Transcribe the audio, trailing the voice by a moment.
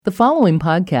The following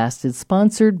podcast is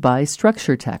sponsored by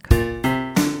Structure Tech.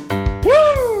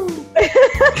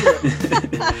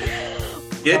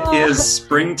 It is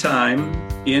springtime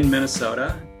in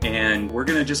Minnesota, and we're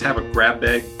going to just have a grab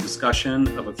bag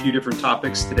discussion of a few different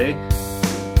topics today.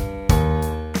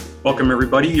 Welcome,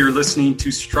 everybody. You're listening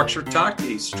to Structure Talk,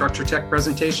 a Structure Tech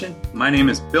presentation. My name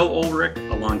is Bill Ulrich,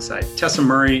 alongside Tessa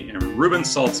Murray and Ruben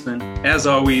Saltzman. As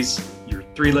always, your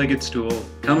three-legged stool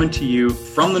coming to you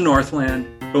from the Northland.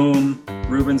 Boom.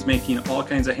 Ruben's making all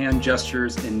kinds of hand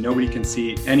gestures, and nobody can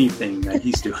see anything that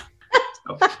he's doing.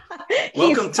 So,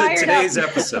 welcome to today's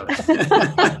episode.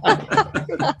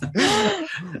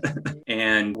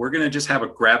 And we're going to just have a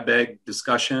grab bag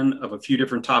discussion of a few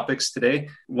different topics today.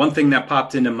 One thing that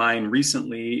popped into mind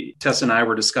recently, Tess and I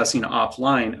were discussing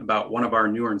offline about one of our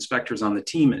newer inspectors on the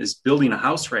team is building a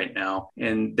house right now,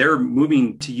 and they're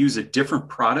moving to use a different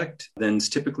product than is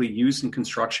typically used in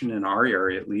construction in our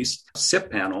area, at least, SIP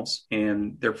panels.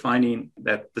 And they're finding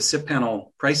that the SIP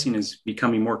panel pricing is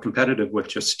becoming more competitive with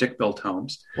just stick-built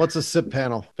homes. What's a SIP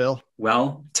panel, Bill?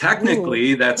 Well,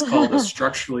 technically, that's called a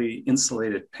structurally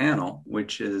insulated panel,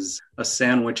 which is a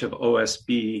sandwich of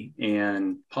OSB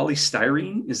and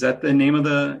polystyrene. Is that the name of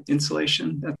the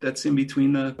insulation that's in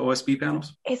between the OSB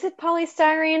panels? Is it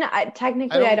polystyrene? I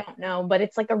don't know, but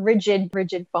it's like a rigid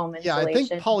foam insulation. Yeah, I think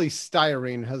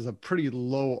polystyrene has a pretty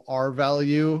low R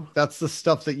value. That's the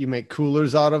stuff that you make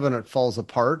coolers out of and it falls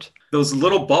apart. Those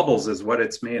little bubbles is what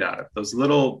it's made out of. The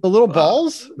little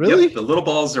balls? Really? Yep, the little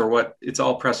balls are what it's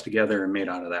all pressed together and made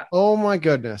out of that. Oh my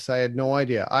goodness. I had no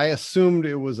idea. I assumed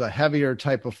it was a heavier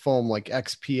type of foam like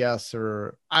XPS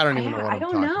or I don't even know what I'm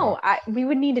talking about. We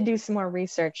would need to do some more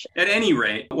research. At any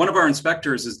rate, one of our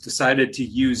inspectors has decided to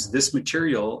use this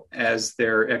material as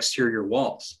their exterior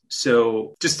walls.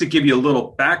 So just to give you a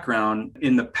little background,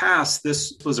 in the past,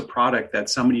 this was a product that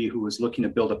somebody who was looking to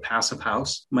build a passive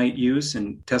house might use.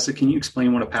 And Tessa, can you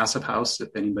explain what a passive house, if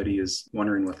anybody is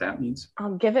wondering what that means?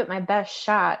 I'll give it my best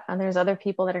shot. And there's other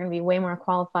people that are going to be way more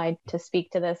qualified to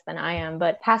speak to this than I am.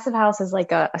 But passive house is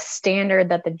like a standard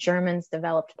that the Germans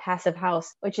developed, passive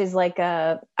house, which is like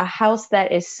a house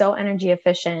that is so energy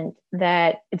efficient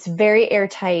that it's very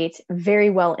airtight, very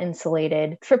well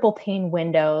insulated, triple pane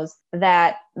windows,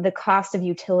 that the cost of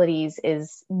utilities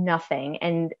is nothing.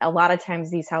 And a lot of times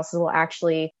these houses will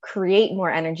actually create more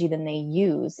energy than they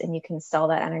use, and you can sell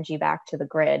that energy back to the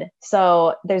grid.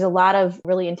 So there's a lot of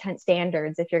really intense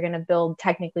standards if you're going to build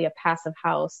technically a passive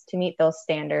house to meet those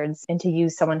standards and to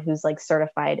use someone who's like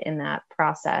certified in that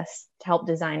process to help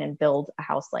design and build a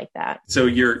house like that. So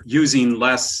you're using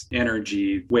less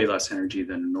energy, way less energy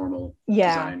than a normal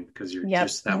design because you're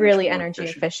just that really much more energy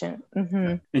efficient.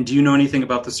 Mm-hmm. And do you know anything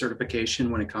about the certification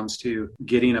when it comes to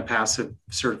getting a passive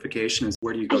certification?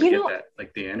 Where do you go to get that?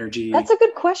 Like the energy? That's a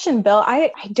good question, Bill.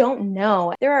 I don't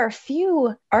know. There are a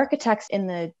few architects in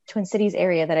the Twin Cities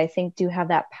area that I think do have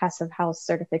that passive house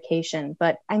certification.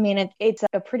 But I mean, it's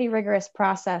a pretty rigorous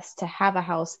process to have a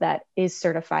house that is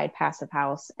certified passive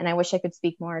house. And I wish I could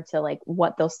speak more to like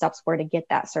what those steps were to get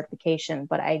that certification,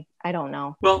 but I don't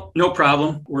know. Well, no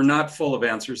problem. We're not full of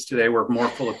answers today. We're more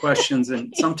full of questions.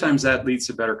 And sometimes that leads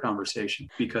to better conversation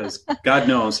because God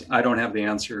knows I don't have the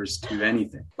answers to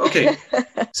anything. Okay.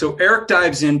 So Eric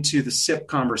dives into the SIP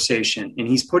conversation and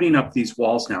he's putting up these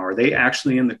walls now. Are they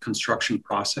actually in the construction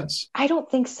process? I don't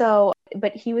think so.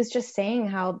 But he was just saying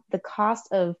how the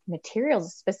cost of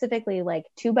materials, specifically like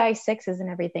 2x6s and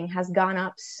everything, has gone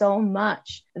up so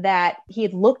much that he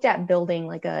had looked at building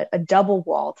like a double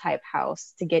wall type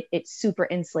house to get it super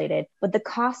insulated. But the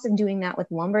cost of doing that with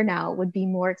lumber now would be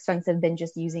more expensive than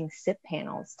just using SIP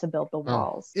panels to build the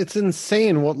walls. It's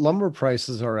insane what lumber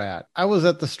prices are at. I was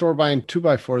at the store buying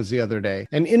 2x4s the other day,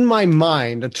 and in my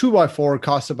mind, a 2x4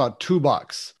 costs about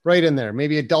 $2, right in there,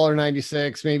 maybe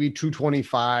 $1.96, maybe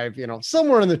 $2.25,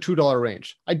 somewhere in the $2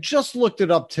 range. I just looked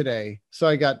it up today, so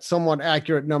I got somewhat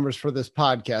accurate numbers for this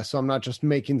podcast, so I'm not just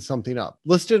making something up.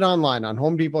 Listed online on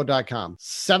HomeDepot.com,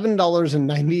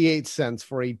 $7.98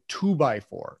 for a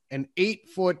 2x4, an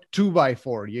 8-foot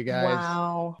 2x4, you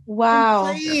guys.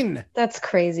 Wow. Insane. That's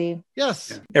crazy.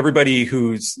 Yes. Everybody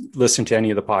who's listened to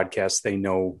any of the podcasts, they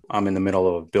know I'm in the middle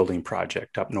of a building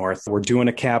project up north. We're doing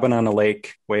a cabin on a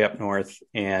lake way up north,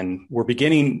 and we're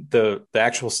beginning the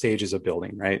actual stages of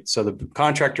building, right? So the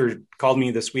contractor called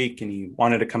me this week and he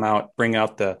wanted to come out, bring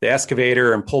out the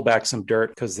excavator and pull back some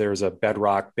dirt because there's a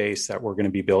bedrock base that we're going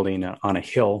to be building on a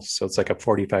hill. So it's like a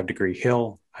 45-degree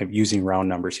hill. I'm using round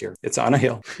numbers here. It's on a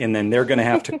hill. And then they're going to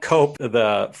have to cope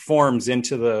the forms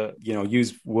into the,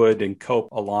 use wood and cope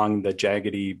along the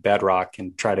jaggedy bedrock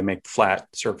and try to make flat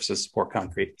surfaces support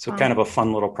concrete. So kind of a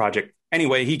fun little project.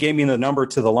 anyway, he gave me the number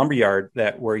to the lumberyard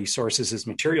where he sources his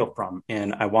material from.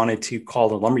 And I wanted to call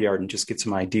the lumberyard and just get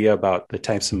some idea about the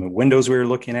types of windows we were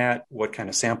looking at, what kind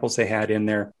of samples they had in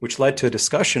there, which led to a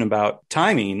discussion about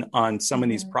timing on some of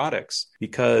these products.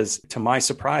 Because to my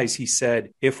surprise, he said,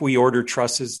 if we ordered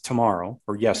trusses tomorrow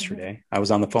or yesterday, I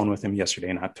was on the phone with him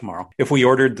yesterday, not tomorrow. If we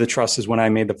ordered the trusses when I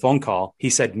made the phone call, he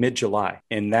said mid-July.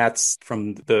 And that's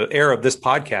from the era of this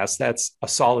podcast, that's a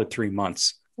solid 3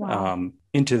 months. Wow.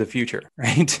 Into the future,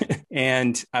 right?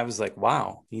 And I was like,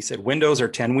 wow. He said, windows are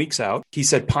 10 weeks out. He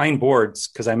said pine boards,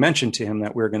 because I mentioned to him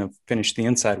that we were going to finish the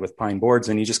inside with pine boards.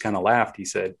 And he just kind of laughed. He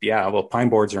said, yeah, well, pine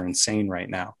boards are insane right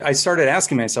now. I started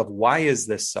asking myself, why is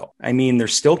this so? I mean,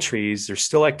 there's still trees, there's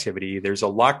still activity, there's a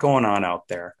lot going on out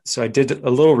there. So I did a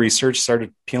little research,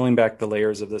 started peeling back the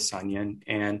layers of this onion.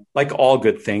 And like all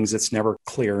good things, it's never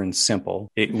clear and simple.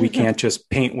 We can't just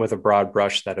paint with a broad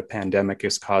brush that a pandemic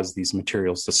has caused these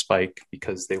materials to spike,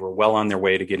 because they were well on their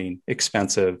way to getting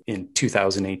expensive in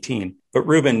 2018. But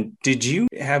Ruben, did you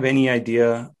have any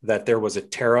idea that there was a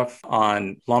tariff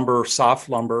on lumber, soft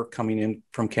lumber coming in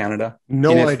from Canada?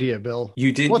 No idea, Bill.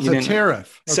 You didn't. What's a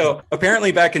tariff? Okay. So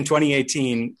apparently back in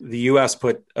 2018, the U.S.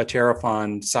 put a tariff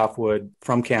on softwood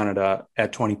from Canada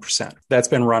at 20%. That's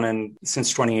been running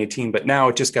since 2018, but now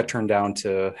it just got turned down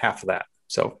to half of that.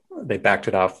 So they backed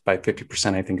it off by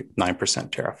 50%, I think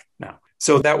 9% tariff now.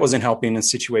 So that wasn't helping the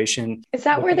situation. Is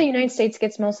that where the United States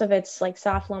gets most of its like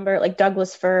soft lumber, like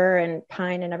Douglas fir and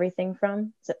pine and everything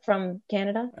from? Is it from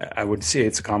Canada? I would say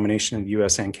it's a combination of the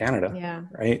U.S. and Canada. Yeah.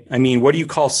 Right? I mean, what do you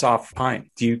call soft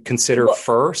pine? Do you consider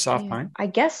fir soft pine? I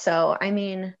guess so. I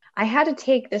mean, I had to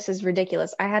take, this is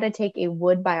ridiculous, I had to take a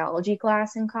wood biology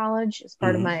class in college as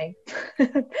part of my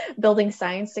building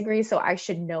science degree, so I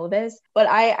should know this. But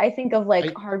I think of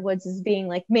like hardwoods as being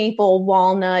like maple,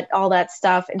 walnut, all that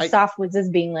stuff, and softwoods as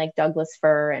being like Douglas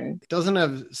fir. And doesn't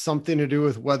have something to do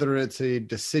with whether it's a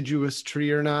deciduous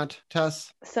tree or not,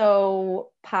 Tess?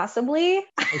 So possibly.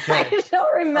 Okay. I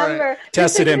don't remember. Right.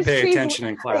 Test it and pay attention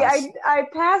in class. I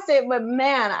passed it, but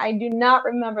man, I do not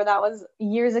remember. That was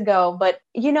years ago. But,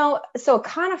 so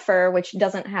conifer, which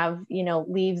doesn't have,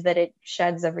 leaves that it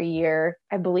sheds every year,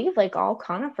 I believe like all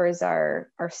conifers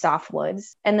are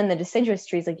softwoods. And then the deciduous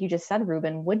trees, like you just said,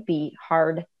 Ruben, would be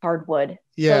hardwood.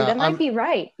 Yeah, so that might be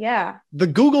right. Yeah. The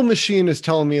Google machine is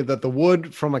telling me that the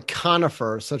wood from a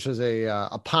conifer, such as a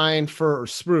pine, fir, or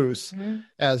spruce,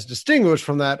 as distinguished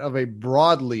from that of a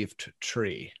broadleafed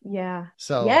tree. Yeah.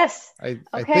 So yes, I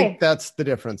think that's the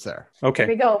difference there. Okay.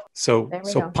 There we go. So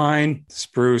pine,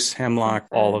 spruce, hemlock,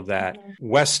 all of that.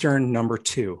 Western number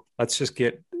 2. Let's just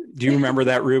get. Do you remember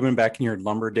that, Ruben, back in your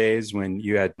lumber days when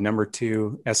you had number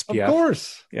 2 SPF? Of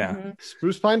course. Yeah.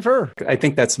 Spruce, pine, fir. I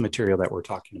think that's the material that we're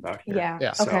talking about here.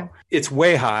 Yeah. So okay. It's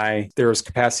way high. There's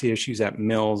capacity issues at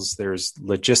mills. There's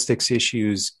logistics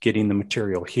issues getting the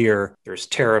material here. There's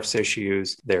tariffs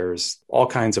issues. There's all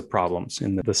kinds of problems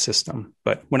in the system.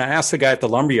 But when I asked the guy at the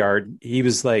lumberyard, he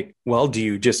was like, well, do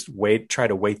you just try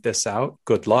to wait this out?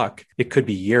 Good luck. It could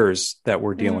be years that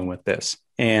we're dealing with this.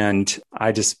 And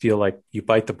I just feel like you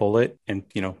bite the bullet and,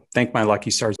 thank my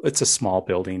lucky stars. It's a small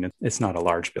building. It's not a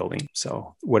large building.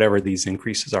 So whatever these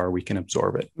increases are, we can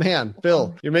absorb it. Man,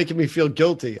 Bill, you're making me feel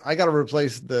guilty. I got to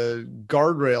replace the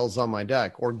guardrails on my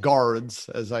deck, or guards,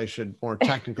 as I should more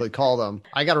technically call them.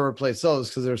 I got to replace those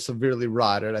because they're severely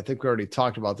rotted. I think we already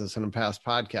talked about this in a past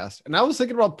podcast. And I was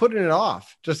thinking about putting it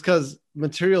off just because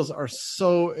materials are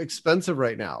so expensive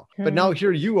right now. But now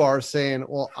here you are saying,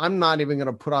 well, I'm not even going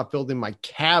to put off building my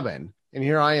cabin. And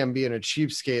here I am being a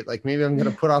cheapskate. Like maybe I'm going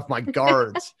to put off my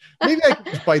guards. Maybe I can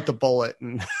just bite the bullet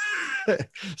and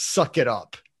suck it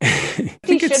up.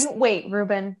 You shouldn't wait,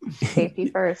 Ruben. Safety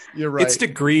first. You're right. It's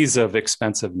degrees of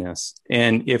expensiveness.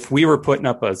 And if we were putting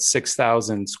up a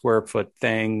 6,000 square foot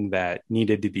thing that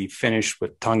needed to be finished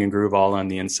with tongue and groove all on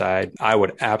the inside, I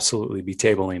would absolutely be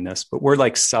tabling this. But we're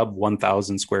like sub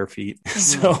 1,000 square feet.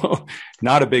 So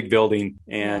not a big building.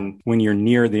 And when you're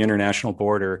near the international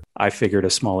border, I figured a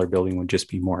smaller building would just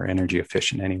be more energy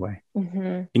efficient anyway.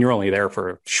 And you're only there for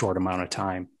a short amount of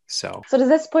time. So does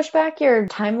this push back your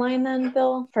timeline then,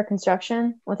 Bill, for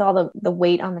construction with all the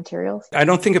weight on materials? I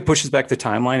don't think it pushes back the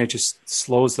timeline. It just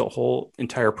slows the whole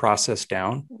entire process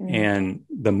down. And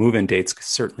the move-in date's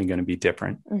certainly going to be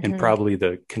different. And probably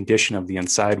the condition of the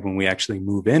inside when we actually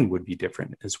move in would be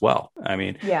different as well. I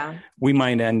mean, we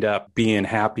might end up being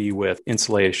happy with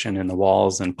insulation in the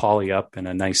walls and poly up in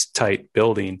a nice tight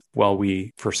building while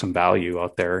for some value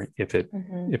out there, if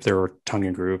there were tongue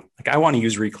and groove. Like I want to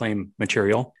use reclaimed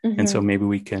material. And so maybe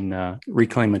we can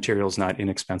reclaim materials, not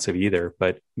inexpensive either,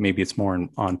 but maybe it's more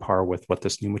on par with what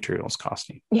this new material is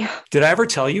costing. Yeah. Did I ever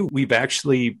tell you we've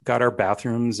actually got our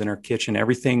bathrooms and our kitchen,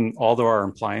 everything, all of our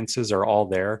appliances are all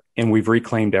there. And we've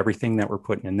reclaimed everything that we're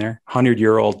putting in there.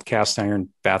 100-year-old cast iron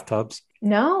bathtubs.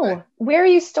 No. Where are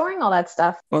you storing all that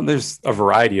stuff? Well, there's a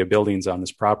variety of buildings on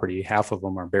this property. Half of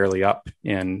them are barely up.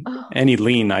 And any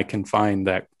lean I can find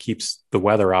that keeps the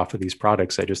weather off of these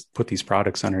products, I just put these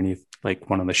products underneath like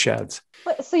one of the sheds.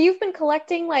 So you've been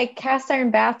collecting like cast iron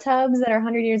bathtubs that are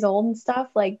 100 years old and stuff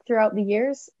like throughout the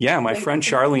years? Yeah, my friend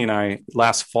Charlie and I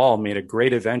last fall made a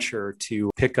great adventure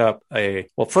to pick up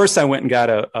first I went and got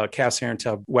a cast iron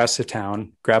tub west of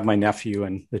town, grabbed my nephew,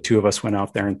 and the two of us went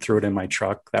out there and threw it in my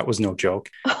truck. That was no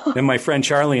joke. Then my friend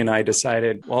Charlie and I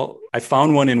decided, I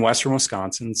found one in western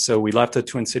Wisconsin. So we left the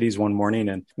Twin Cities one morning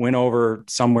and went over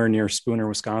somewhere near Spooner,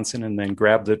 Wisconsin, and then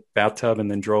grabbed the bathtub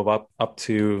and then drove up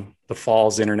to the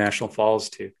falls, International Falls,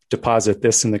 to deposit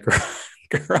this in the garage.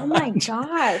 Oh my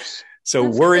gosh. So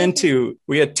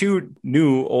we had two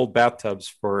new old bathtubs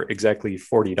for exactly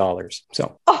 $40.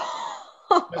 So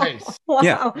Nice. Wow.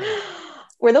 Yeah.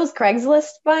 Were those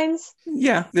Craigslist finds?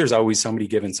 Yeah, there's always somebody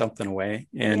giving something away.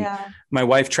 And my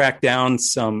wife tracked down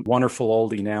some wonderful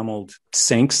old enameled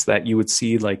sinks that you would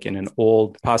see like in an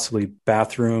old, possibly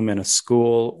bathroom in a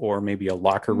school or maybe a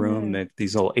locker room, that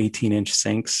these little 18-inch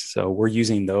sinks. So we're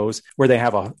using those where they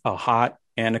have a hot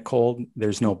and a cold.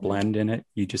 There's no blend in it.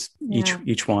 You just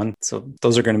each one. So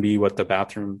those are going to be what the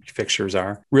bathroom fixtures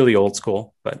are. Really old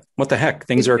school, but what the heck?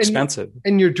 Things are expensive.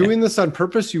 And you're doing this on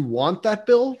purpose? You want that,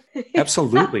 Bill?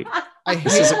 Absolutely. I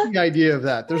hate the idea of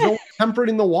that. There's no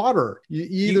tempering the water. You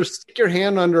either stick your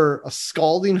hand under a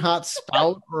scalding hot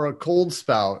spout or a cold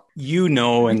spout.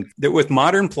 And that with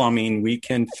modern plumbing, we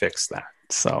can fix that.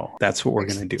 So that's what we're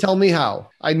going to do. Tell me how.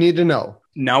 I need to know.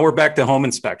 Now we're back to home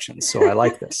inspections. So I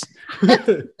like this.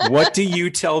 What do you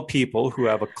tell people who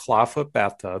have a clawfoot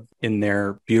bathtub in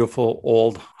their beautiful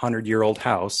old 100-year-old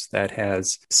house that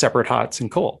has separate hots and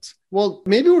colds? Well,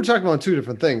 maybe we're talking about two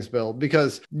different things, Bill,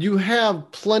 because you have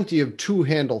plenty of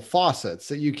two-handle faucets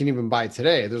that you can even buy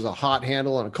today. There's a hot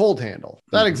handle and a cold handle.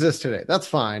 That exists today. That's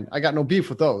fine. I got no beef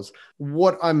with those.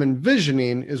 What I'm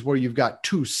envisioning is where you've got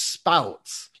two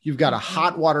spouts. You've got a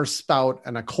hot water spout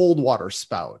and a cold water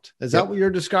spout. Is that what you're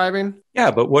describing?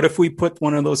 Yeah, but what if we put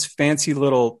one of those fancy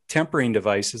little tempering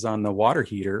devices on the water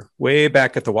heater, way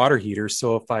back at the water heater?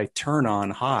 So if I turn on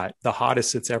hot, the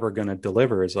hottest it's ever going to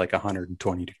deliver is like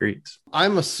 120 degrees.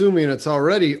 I'm assuming it's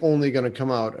already only going to come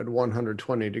out at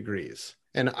 120 degrees.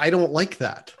 And I don't like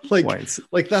that.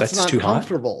 That's not too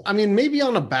comfortable. Hot? I mean, maybe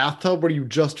on a bathtub where you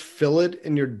just fill it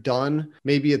and you're done,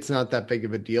 maybe it's not that big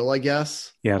of a deal, I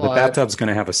guess. Yeah, the bathtub's going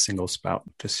to have a single spout,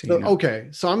 just so you know. Okay,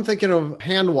 so I'm thinking of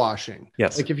hand washing.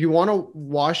 Yes. Like if you want to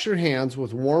wash your hands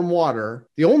with warm water,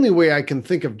 the only way I can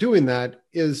think of doing that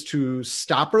is to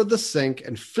stopper the sink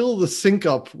and fill the sink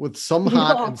up with some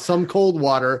hot and some cold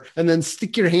water, and then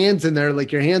stick your hands in there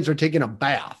like your hands are taking a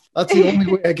bath. That's the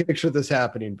only way I can picture this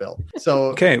happening, Bill. So,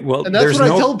 okay, well, and that's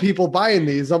what I tell people buying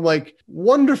these. I'm like,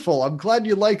 wonderful. I'm glad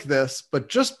you like this, but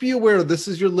just be aware this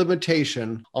is your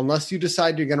limitation unless you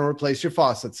decide you're going to replace your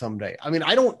faucet someday. I mean,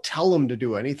 I don't tell them to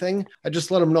do anything. I just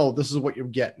let them know this is what you're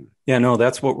getting. Yeah, no,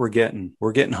 that's what we're getting.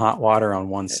 We're getting hot water on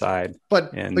one side.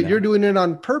 But you're doing it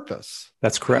on purpose.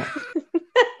 That's correct.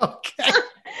 Okay.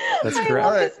 That's correct.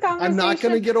 All right. I'm not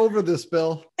going to get over this,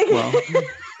 Bill. Well,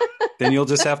 then you'll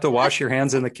just have to wash your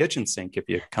hands in the kitchen sink if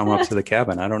you come up to the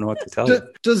cabin. I don't know what to tell you.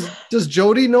 Does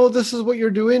Jody know this is what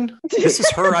you're doing? This is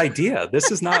her idea.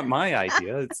 This is not my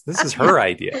idea. This is her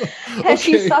idea. Has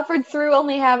she suffered through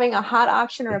only having a hot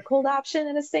option or a cold option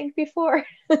in a sink before?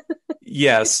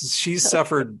 Yes, she's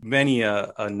suffered many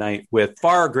a night with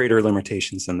far greater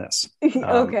limitations than this.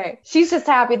 Okay. She's just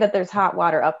happy that there's hot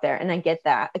water up there. And I get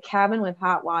that. A cabin with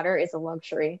hot water is a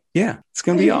luxury. Yeah, it's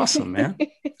going to be awesome, man.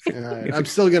 I'm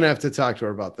still going to have to talk to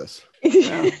her about this.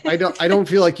 I don't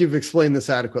feel like you've explained this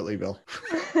adequately, Bill.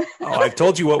 Oh, I've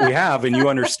told you what we have and you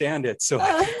understand it. So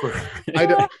I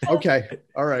think okay.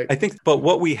 All right. I think, but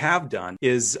what we have done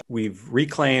is we've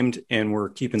reclaimed and we're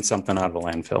keeping something out of the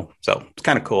landfill. So it's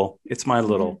kind of cool. It's my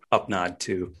little up nod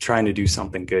to trying to do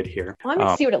something good here. Well, I'm going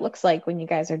to see what it looks like when you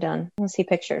guys are done. I want to see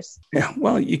pictures. Yeah.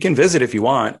 Well, you can visit if you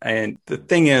want. And the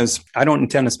thing is, I don't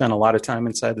intend to spend a lot of time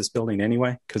inside this building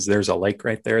anyway, because there's a lake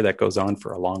right there that goes on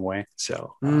for a long way.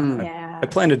 So I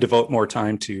plan to devote more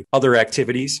time to other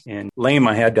activities and laying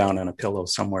my head down on a pillow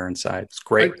somewhere inside. It's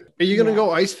great. Are you going to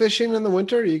go ice fishing in the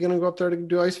winter? Are you going to go up there to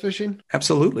do ice fishing?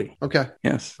 Absolutely. Okay.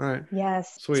 Yes. All right.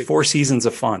 Yes. Sweet. It's 4 seasons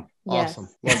of fun. Awesome.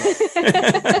 Yes.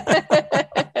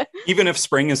 even if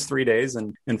spring is 3 days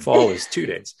and fall is 2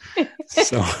 days.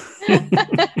 So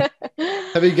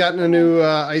have you gotten a new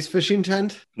ice fishing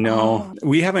tent? No,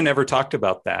 we haven't ever talked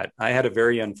about that. I had a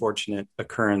very unfortunate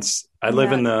occurrence. I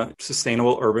live in the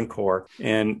sustainable urban core,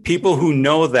 and people who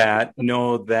know that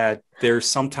there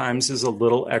sometimes is a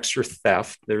little extra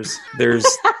theft. There's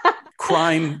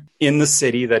crime in the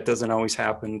city that doesn't always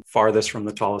happen farthest from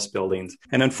the tallest buildings.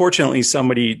 And unfortunately,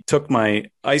 somebody took my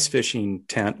ice fishing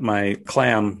tent, my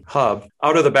clam hub,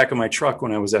 out of the back of my truck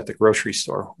when I was at the grocery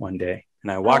store one day.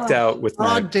 And I walked out with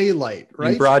broad daylight,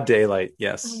 right? In broad daylight,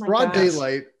 yes. Broad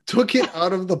daylight. Took it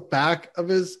out of the back of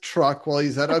his truck while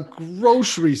he's at a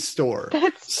grocery store.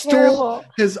 Stole terrible.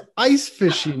 His ice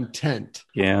fishing tent.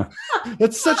 Yeah.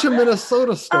 That's such a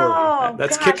Minnesota story. Oh,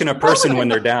 that's kicking a person when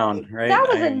they're down, right? That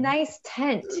was a nice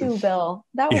tent too, Bill.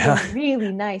 That was a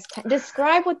really nice tent.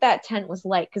 Describe what that tent was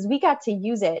like, because we got to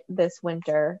use it this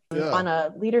winter on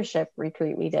a leadership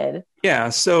retreat we did. Yeah,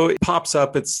 so it pops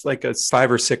up. It's like a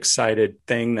 5 or 6 sided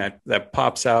thing that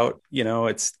pops out. You know,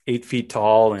 it's 8 feet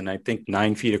tall and I think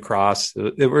 9 feet across.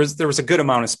 There was a good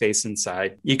amount of space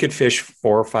inside. You could fish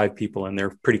 4 or 5 people in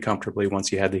there pretty comfortably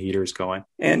once you had the heaters going.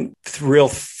 And real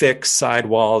thick side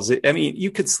walls. I mean, you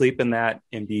could sleep in that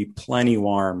and be plenty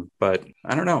warm. But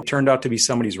I don't know. It turned out to be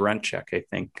somebody's rent check, I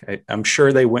think. I'm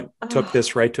sure they took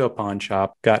this right to a pawn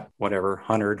shop, got whatever,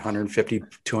 100, 150,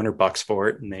 $200 for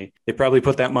it. And they probably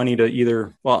put that money to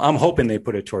I'm hoping they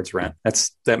put it towards rent.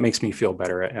 That makes me feel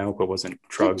better. I hope it wasn't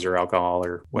drugs or alcohol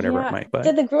or whatever it might be.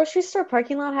 Did the grocery store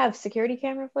parking lot have security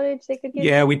camera footage they could get?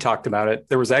 Yeah, we talked about it.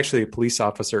 There was actually a police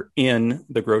officer in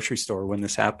the grocery store when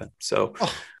this happened. So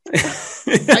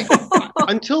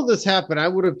until this happened, I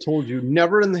would have told you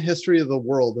never in the history of the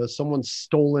world has someone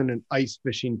stolen an ice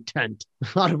fishing tent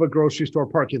out of a grocery store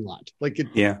parking lot.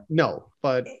 No,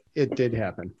 but it did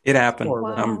happen. It happened.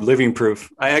 Wow. I'm living proof.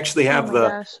 I actually have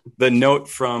the note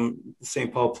from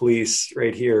St. Paul Police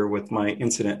right here with my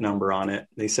incident number on it.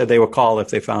 They said they would call if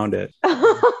they found it.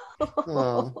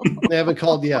 They haven't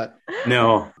called yet.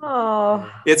 No. Oh.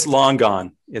 It's long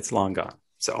gone.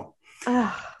 So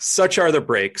such are the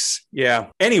breaks. Yeah.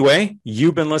 Anyway,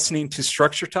 you've been listening to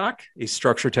Structure Talk, a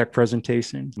Structure Tech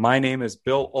presentation. My name is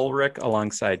Bill Ulrich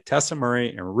alongside Tessa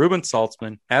Murray and Ruben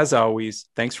Saltzman. As always,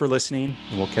 thanks for listening,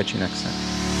 and we'll catch you next time.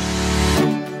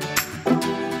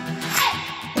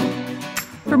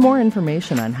 For more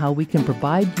information on how we can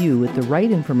provide you with the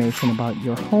right information about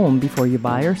your home before you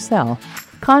buy or sell,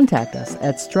 contact us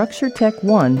at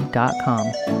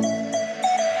structuretech1.com.